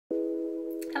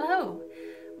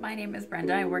My name is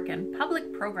Brenda. I work in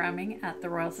public programming at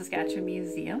the Royal Saskatchewan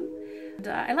Museum. And,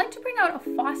 I like to bring out a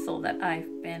fossil that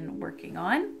I've been working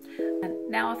on. And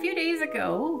now, a few days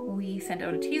ago, we sent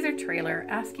out a teaser trailer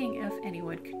asking if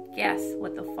anyone could guess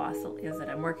what the fossil is that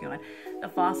I'm working on. The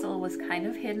fossil was kind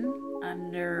of hidden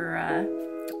under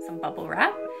some bubble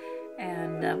wrap,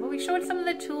 and but we showed some of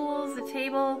the tools, the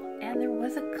table, and there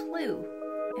was a clue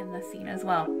in the scene as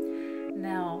well.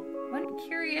 Now, I'm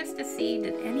curious to see,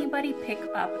 did anybody pick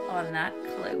up on that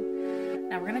clue?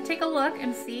 Now we're going to take a look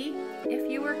and see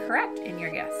if you were correct in your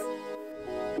guess.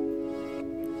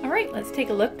 All right, let's take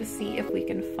a look to see if we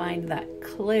can find that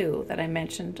clue that I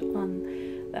mentioned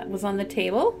that was on the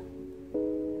table.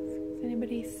 Does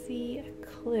anybody see a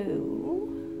clue?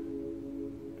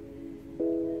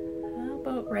 How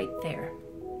about right there?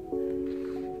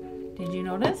 Did you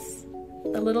notice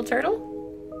the little turtle?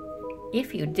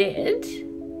 If you did,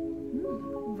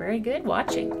 very good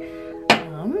watching.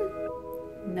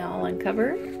 Now I'll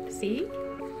uncover to see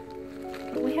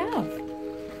what we have.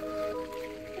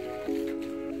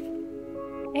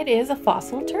 It is a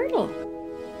fossil turtle.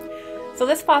 So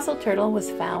this fossil turtle was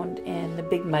found in the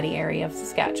Big Muddy area of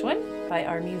Saskatchewan by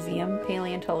our museum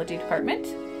paleontology department.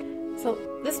 So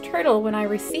this turtle, when I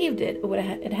received it,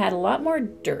 it had a lot more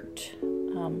dirt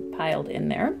piled in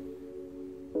there.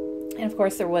 And of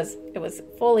course it was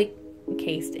fully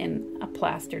encased in a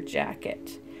plaster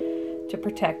jacket to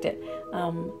protect it.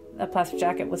 The plaster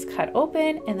jacket was cut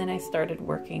open, and then I started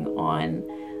working on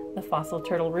the fossil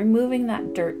turtle, removing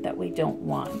that dirt that we don't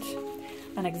want.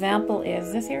 An example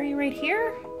is this area right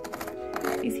here.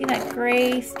 You see that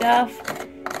gray stuff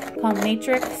called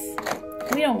matrix?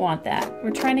 We don't want that.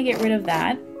 We're trying to get rid of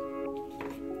that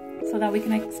so that we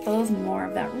can expose more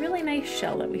of that really nice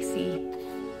shell that we see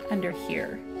under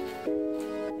here.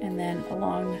 And then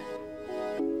around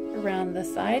the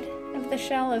side of the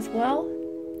shell as well.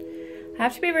 I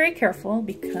have to be very careful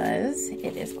because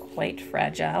it is quite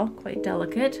fragile, quite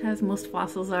delicate, as most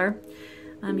fossils are.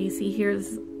 You see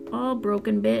here's all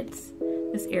broken bits.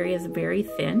 This area is very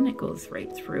thin. It goes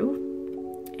right through.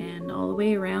 And all the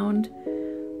way around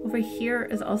over here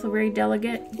is also very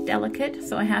delicate,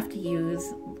 so I have to use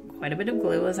quite a bit of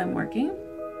glue as I'm working.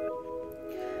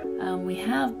 We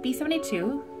have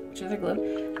B72, which is a glue,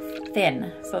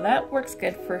 thin, so that works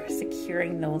good for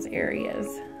securing those areas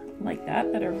like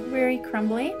that are very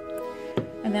crumbly.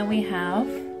 And then we have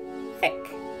thick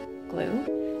glue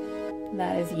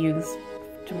that is used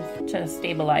to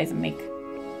stabilize and make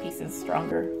pieces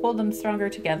stronger, hold them stronger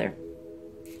together.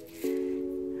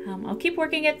 I'll keep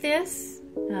working at this,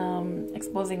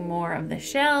 exposing more of the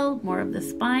shell, more of the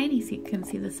spine. You can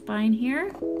see the spine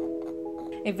here.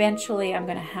 Eventually, I'm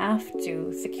going to have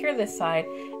to secure this side,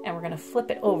 and we're going to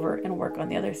flip it over and work on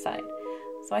the other side.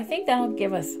 So I think that'll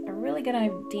give us a really good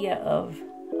idea of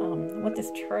what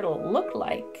this turtle looked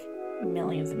like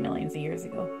millions and millions of years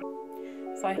ago.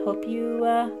 So I hope you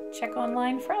check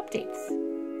online for updates.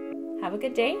 Have a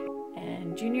good day,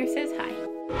 and Junior says hi.